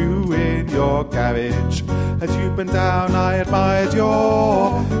came at you in your carriage. As you bent down, I admired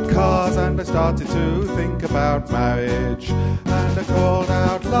your cars, and I started to think about marriage. And I called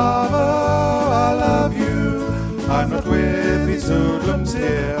out, lover, I love you. I'm not with these hoodlums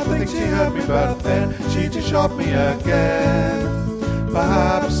here. I think she heard me, but then she just shot me again.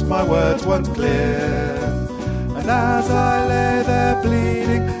 Perhaps my words weren't clear. And as I lay there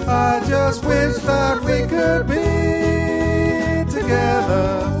bleeding, I just wish that we could be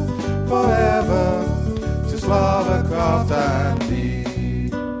together forever, just Lara Croft and me.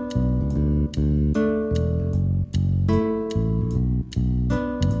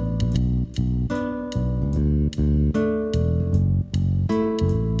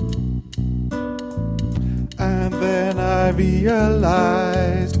 And then I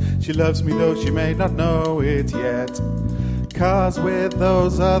realized she loves me, though she may not know it yet. 'Cause with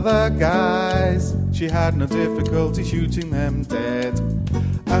those other guys, she had no difficulty shooting them dead.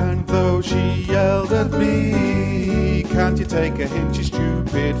 And though she yelled at me, can't you take a hint, you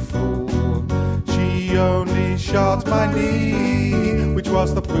stupid fool? She only shot my knee, which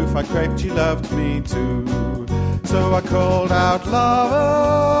was the proof I craved she loved me too. So I called out,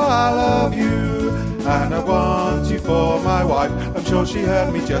 lover, I love you, and I want you for my wife. I'm sure she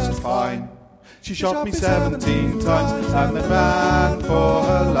heard me just fine. She shot me 17 times and then ran for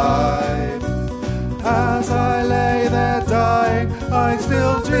her life. As I lay there dying, I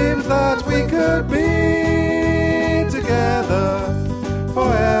still dreamed that we could be together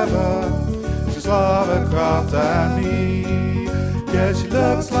forever, just Lara Croft and me. Yeah, she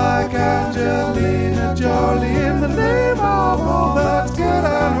looks like Angelina Jolie. In the name of all that's good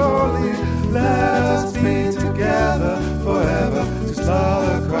and holy, let us be together forever, just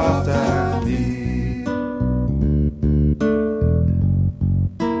Lara Croft and me.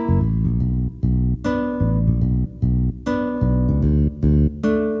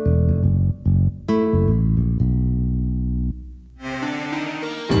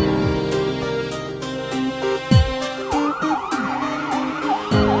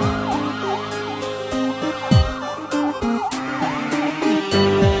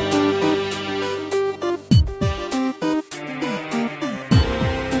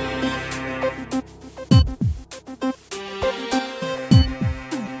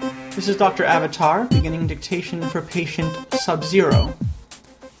 This is Dr. Avatar, beginning dictation for patient Sub-Zero.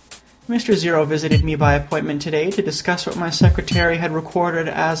 Mr. Zero visited me by appointment today to discuss what my secretary had recorded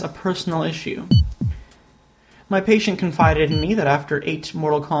as a personal issue. My patient confided in me that after 8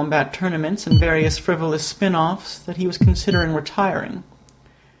 Mortal Kombat tournaments and various frivolous spin-offs, that he was considering retiring.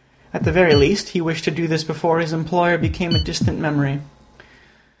 At the very least, he wished to do this before his employer became a distant memory.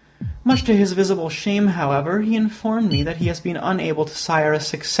 Much to his visible shame, however, he informed me that he has been unable to sire a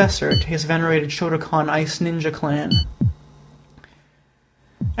successor to his venerated Shotokan Ice Ninja clan.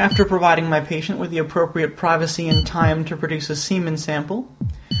 After providing my patient with the appropriate privacy and time to produce a semen sample,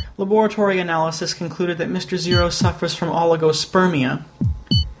 laboratory analysis concluded that Mr. Zero suffers from oligospermia.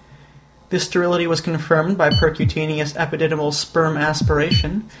 This sterility was confirmed by percutaneous epididymal sperm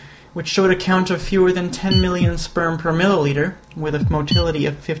aspiration, which showed a count of fewer than 10 million sperm per milliliter, with a motility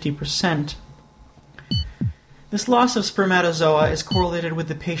of 50%. This loss of spermatozoa is correlated with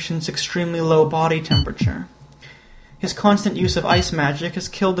the patient's extremely low body temperature. His constant use of ice magic has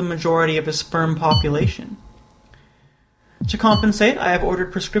killed the majority of his sperm population. To compensate, I have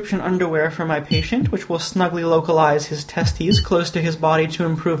ordered prescription underwear for my patient, which will snugly localize his testes close to his body to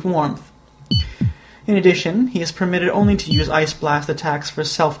improve warmth. In addition, he is permitted only to use ice blast attacks for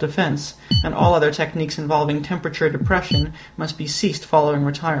self-defense, and all other techniques involving temperature depression must be ceased following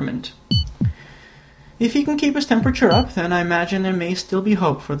retirement. If he can keep his temperature up, then I imagine there may still be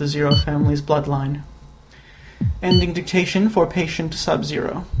hope for the Zero family's bloodline. Ending dictation for patient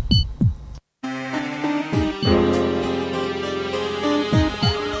Sub-Zero.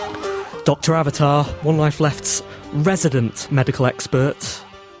 Dr. Avatar, One Life Left's resident medical expert.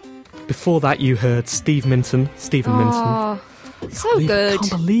 Before that, you heard Stephen Minton. So good. I can't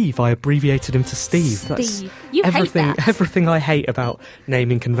believe I abbreviated him to Steve. That's you everything, hate that. everything I hate about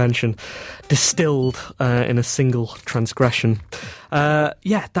naming convention distilled in a single transgression.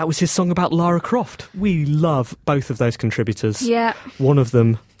 Yeah, that was his song about Lara Croft. We love both of those contributors. Yeah. One of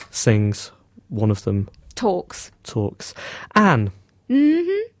them sings, one of them talks. Anne,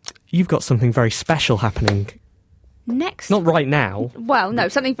 you've got something very special happening. Next. Not right now. Well, no,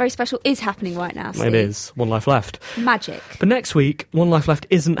 something very special is happening right now, Steve. It is. One Life Left. Magic. But next week, One Life Left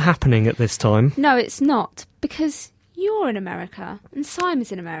isn't happening at this time. No, it's not, because you're in America and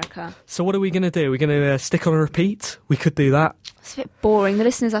Simon's in America. So what are we going to do? We're going to stick on a repeat? We could do that. It's a bit boring. The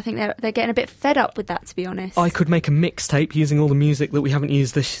listeners, I think they're getting a bit fed up with that, to be honest. I could make a mixtape using all the music that we haven't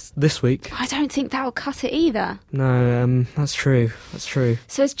used this week. I don't think that'll cut it either. No, that's true.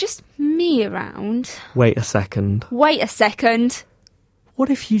 So it's just me around. Wait a second. What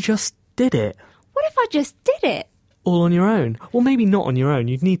if you just did it? What if I just did it? All on your own? Or maybe not on your own.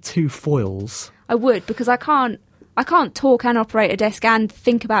 You'd need two foils. I would, because I can't talk and operate a desk and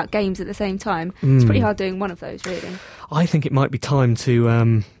think about games at the same time. It's pretty hard doing one of those, really. I think it might be time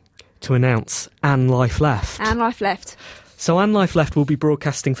to announce Anne Life Left. Anne Life Left. So Anne Life Left will be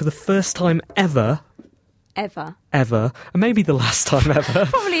broadcasting for the first time ever, and maybe the last time ever.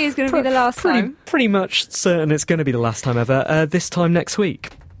 Probably is going to be the last time. Pretty much certain it's going to be the last time ever, this time next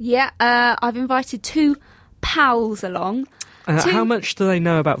week. Yeah, I've invited two pals along. How much do they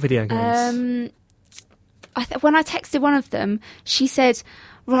know about video games? When I texted one of them, she said,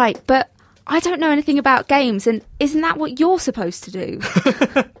 right, but I don't know anything about games, and isn't that what you're supposed to do?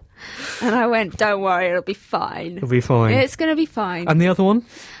 And I went, don't worry, it'll be fine. It'll be fine. It's going to be fine. And the other one?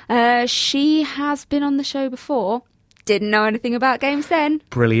 She has been on the show before. Didn't know anything about games then.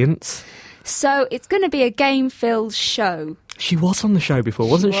 Brilliant. So it's going to be a game-filled show. She was on the show before,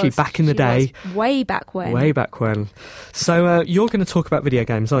 wasn't she? Back in the day. Way back when. So you're going to talk about video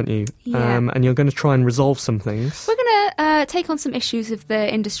games, aren't you? Yeah. And you're going to try and resolve some things. We're going to take on some issues of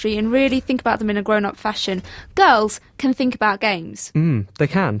the industry and really think about them in a grown-up fashion. Girls can think about games. They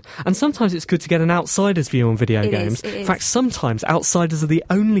can. And sometimes it's good to get an outsider's view on video games. It is. In fact, sometimes outsiders are the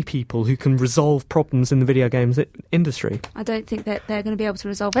only people who can resolve problems in the video games industry. I don't think that they're going to be able to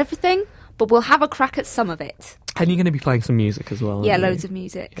resolve everything, but we'll have a crack at some of it. And you're going to be playing some music as well. Yeah, loads of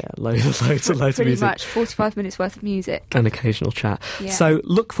music. Yeah, loads of music. Pretty much 45 minutes worth of music. And occasional chat. Yeah. So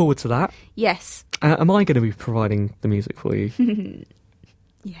look forward to that. Yes. Am I going to be providing the music for you?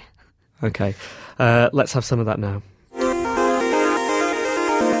 Yeah. Okay. Let's have some of that now.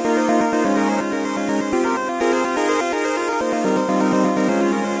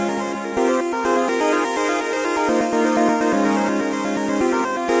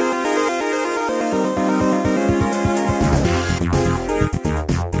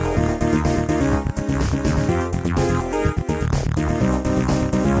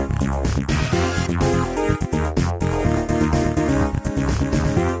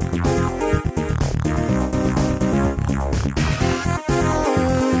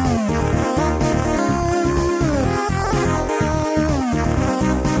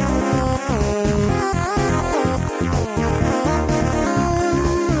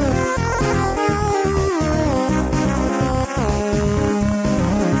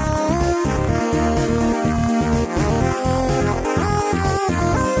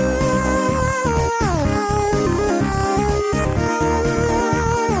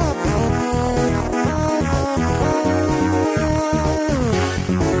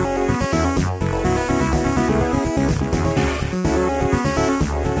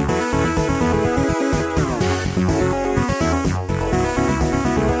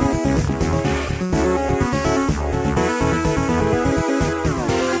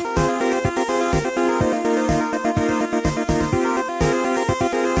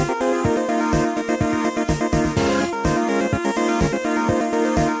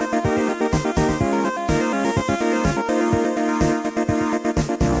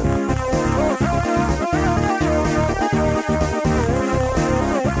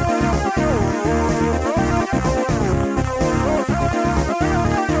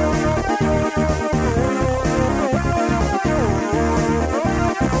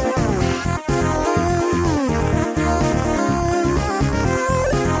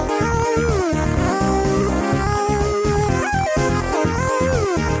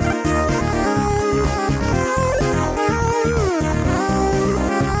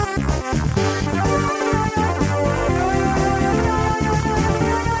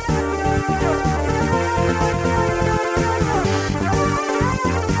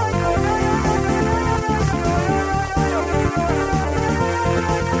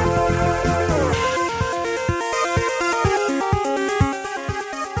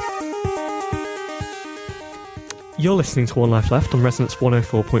 You're listening to One Life Left on Resonance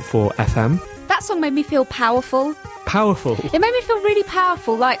 104.4 FM. That song made me feel powerful. Powerful? It made me feel really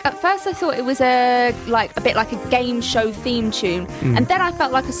powerful. Like, at first I thought it was a bit like a game show theme tune, and then I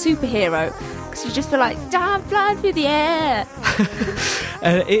felt like a superhero, because you just feel like, I'm flying through the air.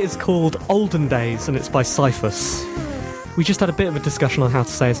 It is called Olden Days, and it's by Cyphus. We just had a bit of a discussion on how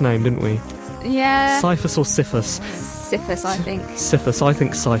to say his name, didn't we? Yeah. Cyphus or Cyphus? Cyphus, I think. Cyphus, I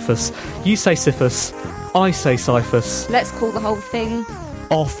think Cyphus. You say Cyphus, I say Cyphus. Let's call the whole thing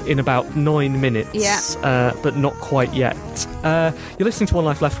off in about 9 minutes, but not quite yet. You're listening to One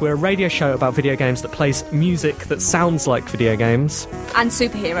Life Left. We're a radio show about video games that plays music that sounds like video games. And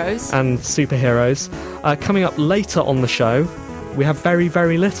superheroes. Coming up later on the show, we have very,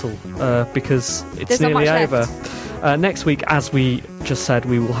 very little, because it's nearly over. Next week, as we just said,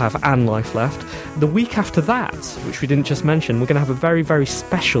 we will have Anne Life Left. The week after that, which we didn't just mention, we're going to have a very, very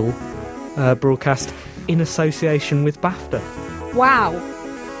special broadcast in association with BAFTA. Wow.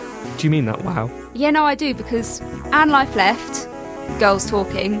 Do you mean that, wow? Yeah, no, I do, because Anne Life Left, girls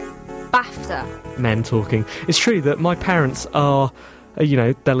talking, BAFTA. Men talking. It's true that my parents are,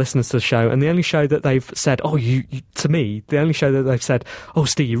 they're listeners to the show, and the only show that they've said, to me, the only show that they've said, oh,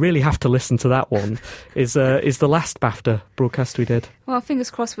 Steve, you really have to listen to that one, is the last BAFTA broadcast we did. Well, fingers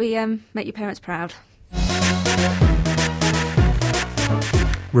crossed we make your parents proud.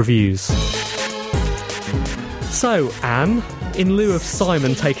 Reviews. So, Anne, in lieu of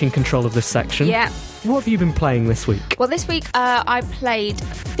Simon taking control of this section, what have you been playing this week? Well, this week I played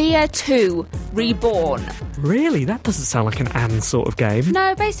Fear 2 Reborn. Really? That doesn't sound like an Anne sort of game.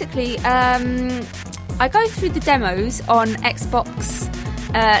 No, basically, I go through the demos on Xbox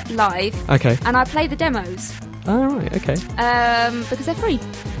Live. Okay. And I play the demos. Oh, right, okay. Because they're free.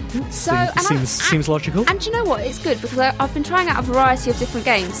 Seems logical. And do you know what? It's good, because I've been trying out a variety of different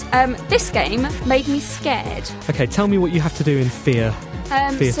games. This game made me scared. Okay, tell me what you have to do in Fear.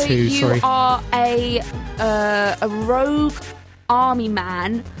 Fear 2, you are a rogue army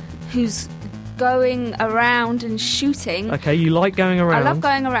man who's going around and shooting. Okay, you like going around. I love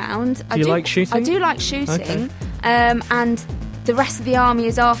going around. Do you like shooting? I do like shooting. Okay. And the rest of the army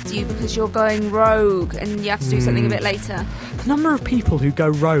is after you because you're going rogue and you have to do something a bit later. The number of people who go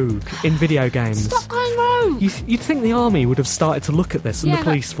rogue in video games. Stop going rogue! You'd think the army would have started to look at this, and the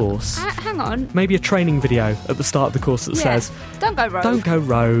police force. Hang on. Maybe a training video at the start of the course that says, don't go rogue. Don't go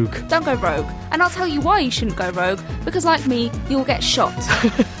rogue. Don't go rogue. And I'll tell you why you shouldn't go rogue, because like me, you'll get shot.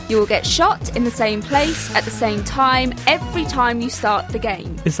 You will get shot in the same place at the same time every time you start the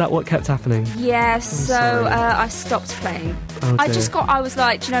game. Is that what kept happening? Yeah, I stopped playing. Oh, I was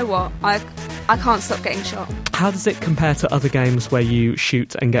like, do you know what? I can't stop getting shot. How does it compare to other games where you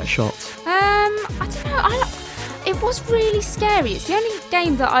shoot and get shot? I don't know. It was really scary. It's the only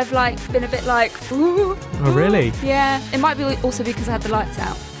game that I've been a bit like, ooh. Oh, really? Yeah. It might be also because I had the lights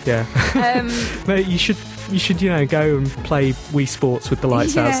out. Yeah. Mate, you should go and play Wii Sports with the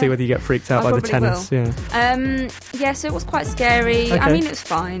lights out, see whether you get freaked out by the tennis. Will. Yeah. So it was quite scary. Okay. I mean, it was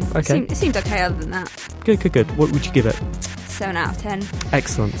fine. Okay. It seemed okay other than that. Good. What would you give it? 7 out of 10.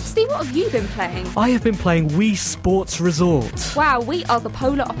 Excellent. Steve, what have you been playing? I have been playing Wii Sports Resort. Wow, we are the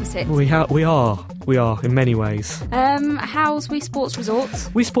polar opposites. We are in many ways. How's Wii Sports Resort?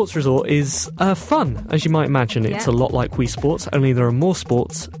 Wii Sports Resort is fun, as you might imagine. It's a lot like Wii Sports, only there are more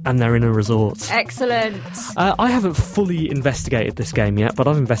sports and they're in a resort. Excellent. I haven't fully investigated this game yet, but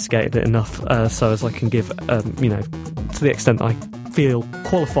I've investigated it enough so as I can give, to the extent I feel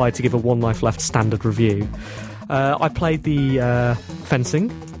qualified to give a One Life Left standard review. I played the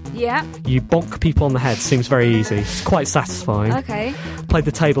fencing. Yeah. You bonk people on the head. Seems very easy. It's quite satisfying. Okay. Played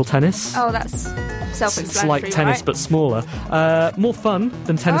the table tennis. Oh, that's self-explanatory. It's like tennis, right? but smaller. More fun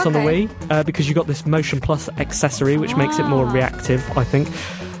than tennis on the Wii because you got this Motion Plus accessory, which makes it more reactive, I think.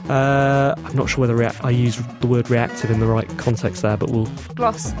 I'm not sure whether I use the word reactive in the right context there, but we'll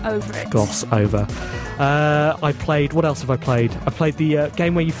gloss over it. Gloss over. I played... What else have I played? I played the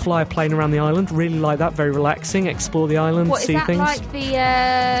game where you fly a plane around the island. Really like that. Very relaxing. Explore the island, see things. What, is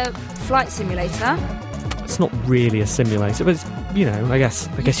that like the flight simulator? It's not really a simulator, but it's, I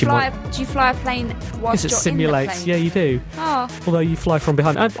guess you might... Do you fly a plane whilst it simulates? In the plane? Yeah, you do. Oh. Although you fly from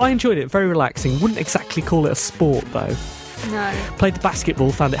behind. I enjoyed it. Very relaxing. Wouldn't exactly call it a sport, though. No. Played the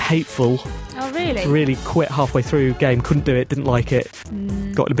basketball, found it hateful. Oh, really? Really quit halfway through game, couldn't do it, didn't like it.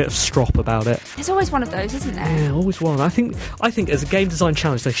 Got a bit of strop about it. There's always one of those, isn't there? Yeah, always one. I think as a game design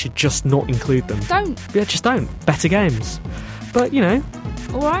challenge, they should just not include them. Don't. Yeah, just don't. Better games. But,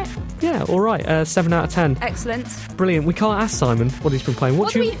 Alright. Yeah, alright. 7 out of 10. Excellent. Brilliant. We can't ask Simon what he's been playing.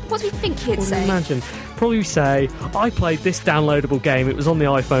 What do we think he'd say? Imagine. Probably say, I played this downloadable game, it was on the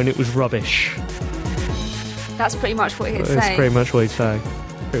iPhone, it was rubbish. That's pretty much what he'd say. That's pretty much what he'd say.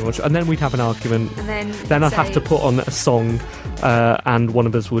 Pretty much. And then we'd have an argument. And then I'd have to put on a song, and one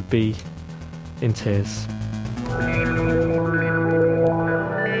of us would be in tears.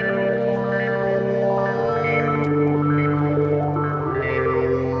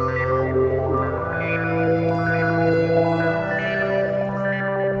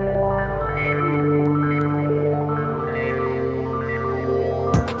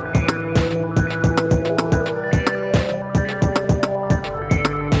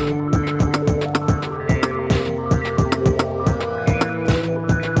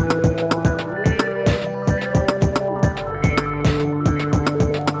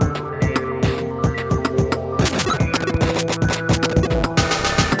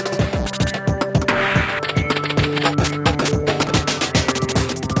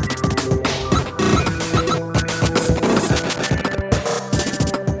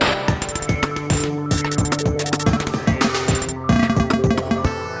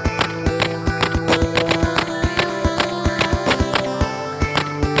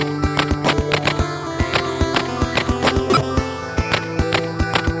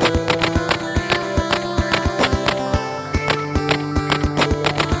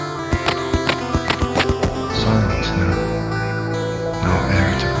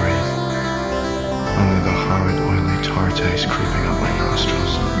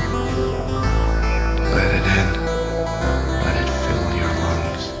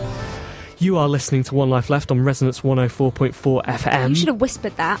 You are listening to One Life Left on Resonance 104.4 FM. You should have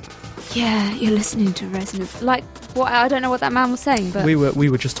whispered that. Yeah, you're listening to Resonance. Like, what? I don't know what that man was saying, but... We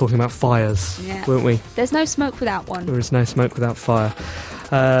were just talking about fires, weren't we? There's no smoke without one. There is no smoke without fire.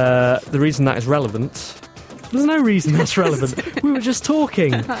 The reason that is relevant... There's no reason that's relevant. We were just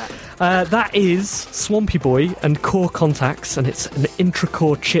talking. That is Swampy Boy and Core Contacts, and it's an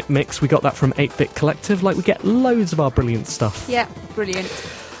intra-core chip mix. We got that from 8-Bit Collective. Like, we get loads of our brilliant stuff. Yeah, brilliant.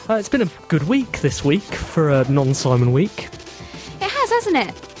 It's been a good week this week for a non-Simon week. It has, hasn't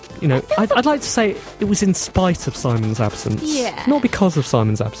it? You know, I'd like to say it was in spite of Simon's absence. Yeah. Not because of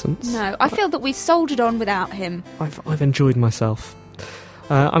Simon's absence. No, I feel that we've soldiered on without him. I've enjoyed myself.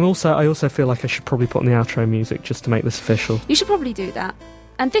 I also feel like I should probably put on the outro music just to make this official. You should probably do that.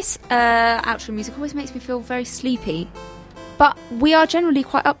 And this outro music always makes me feel very sleepy. But we are generally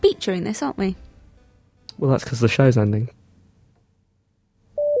quite upbeat during this, aren't we? Well, that's because the show's ending.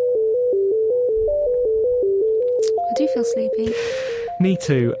 I do feel sleepy. Me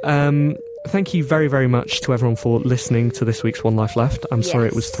too. Thank you very, very much to everyone for listening to this week's One Life Left. I'm sorry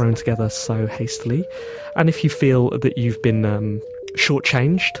it was thrown together so hastily. And if you feel that you've been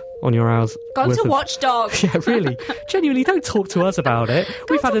shortchanged on your hours... Go to Watchdog. Yeah, really. Genuinely, don't talk to us about it.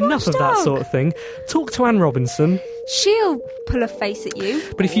 We've had enough of that sort of thing. Talk to Anne Robinson. She'll pull a face at you.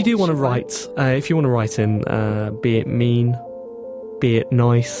 But if you do want to write, in, be it mean, be it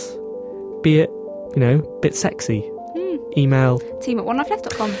nice, be it, bit sexy, email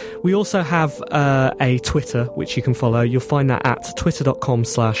team@onelifeleft.com. We also have a Twitter which you can follow. You'll find that at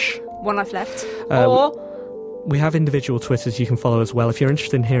twitter.com/onelifeleft. Or we have individual Twitters you can follow as well. If you're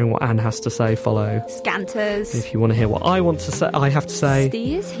interested in hearing what Anne has to say, follow Scanters. If you want to hear what I have to say,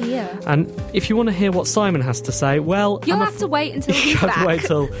 Steve is here. And if you want to hear what Simon has to say, well, you'll have to wait until he's back. You have to wait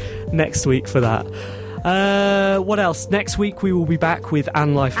till next week for that. What else? Next week we will be back with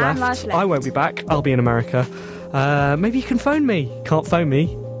Anne Life Left. I won't be back. I'll be in America. Maybe you can phone me. Can't phone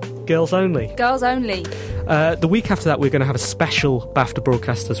me. Girls only. Girls only. The week after that, we're going to have a special BAFTA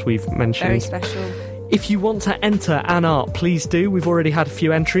broadcast, as we've mentioned. Very special. If you want to enter Anne Art, please do. We've already had a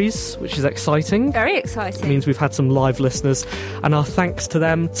few entries, which is exciting. Very exciting. It means we've had some live listeners, and our thanks to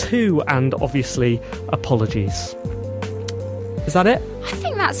them too, and obviously apologies. Is that it? I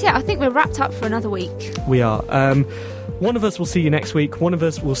think that's it. I think we're wrapped up for another week. We are. One of us will see you next week. One of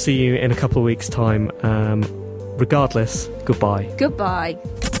us will see you in a couple of weeks' time. Regardless, goodbye. Goodbye.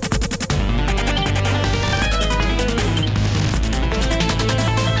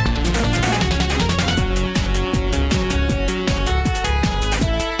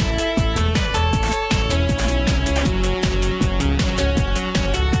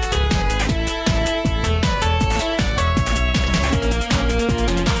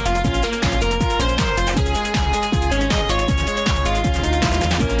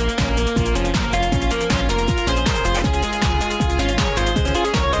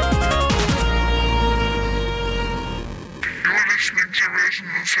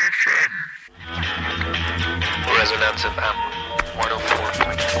 Resonance FM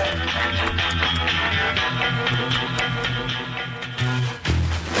 104.4.